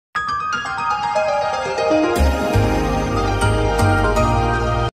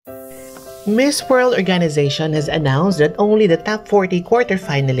Miss World organization has announced that only the top 40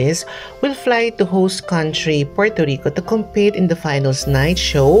 quarterfinalists will fly to host country Puerto Rico to compete in the finals night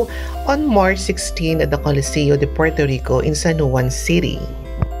show on March 16 at the Coliseo de Puerto Rico in San Juan City.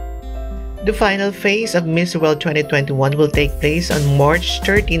 The final phase of Miss World 2021 will take place on March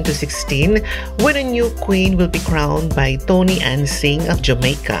 13 to 16 when a new queen will be crowned by Tony Ann Singh of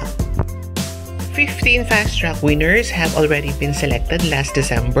Jamaica. 15 fast-track winners have already been selected last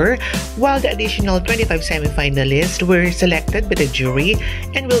December, while the additional 25 semi-finalists were selected by the jury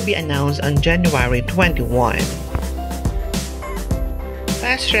and will be announced on January 21.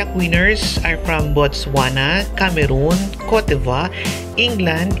 Fast-track winners are from Botswana, Cameroon, Cote d'Ivoire,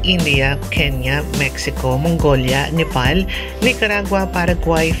 England, India, Kenya, Mexico, Mongolia, Nepal, Nicaragua,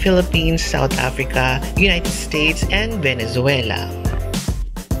 Paraguay, Philippines, South Africa, United States, and Venezuela.